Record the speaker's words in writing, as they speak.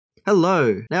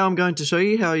Hello! Now I'm going to show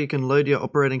you how you can load your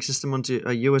operating system onto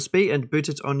a USB and boot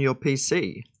it on your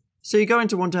PC. So you're going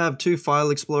to want to have two file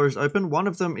explorers open. One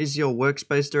of them is your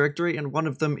workspace directory and one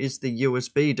of them is the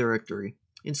USB directory.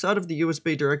 Inside of the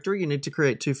USB directory you need to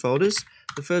create two folders.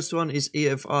 The first one is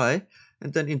EFI,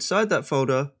 and then inside that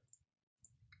folder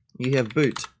you have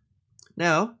boot.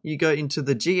 Now you go into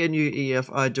the GNU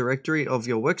EFI directory of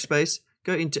your workspace,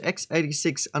 go into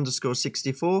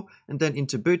x86_64 and then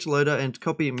into bootloader and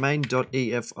copy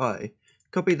main.efi.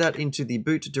 Copy that into the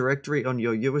boot directory on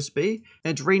your USB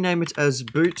and rename it as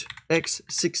boot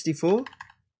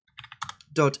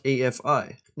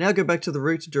x64.efi. Now go back to the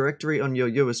root directory on your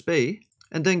USB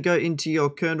and then go into your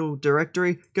kernel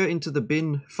directory, go into the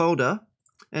bin folder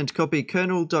and copy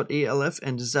kernel.elf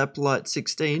and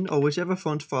zaplight16 or whichever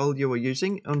font file you are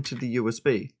using onto the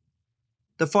USB.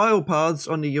 The file paths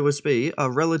on the USB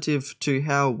are relative to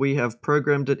how we have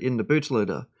programmed it in the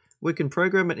bootloader. We can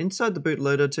program it inside the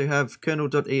bootloader to have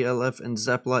kernel.elf and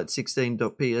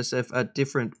zaplight16.psf at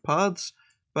different paths,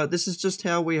 but this is just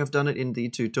how we have done it in the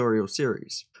tutorial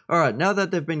series. Alright, now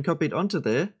that they've been copied onto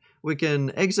there, we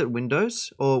can exit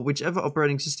Windows, or whichever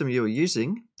operating system you are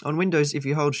using. On Windows, if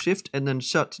you hold Shift and then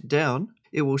shut down,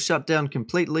 it will shut down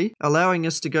completely, allowing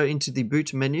us to go into the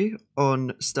boot menu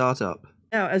on Startup.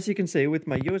 Now, as you can see, with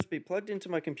my USB plugged into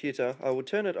my computer, I will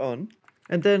turn it on,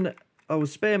 and then I will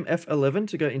spam F11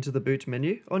 to go into the boot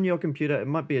menu. On your computer, it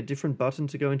might be a different button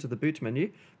to go into the boot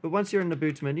menu, but once you're in the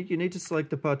boot menu, you need to select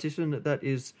the partition that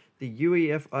is the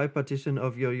UEFI partition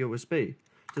of your USB.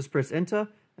 Just press enter,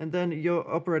 and then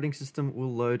your operating system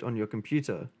will load on your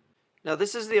computer. Now,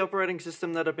 this is the operating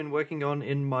system that I've been working on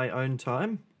in my own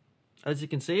time. As you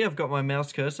can see, I've got my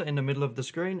mouse cursor in the middle of the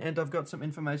screen and I've got some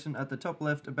information at the top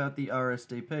left about the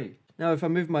RSDP. Now if I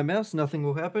move my mouse, nothing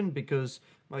will happen because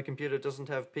my computer doesn't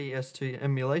have PS2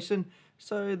 emulation,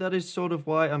 so that is sort of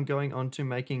why I'm going on to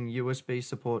making USB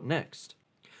support next.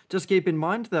 Just keep in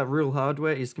mind that real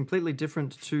hardware is completely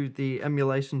different to the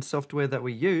emulation software that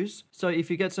we use, so if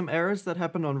you get some errors that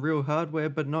happen on real hardware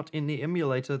but not in the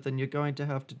emulator, then you're going to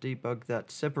have to debug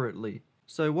that separately.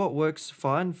 So what works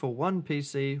fine for one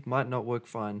PC might not work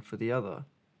fine for the other.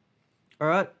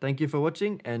 Alright, thank you for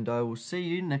watching and I will see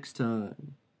you next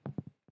time.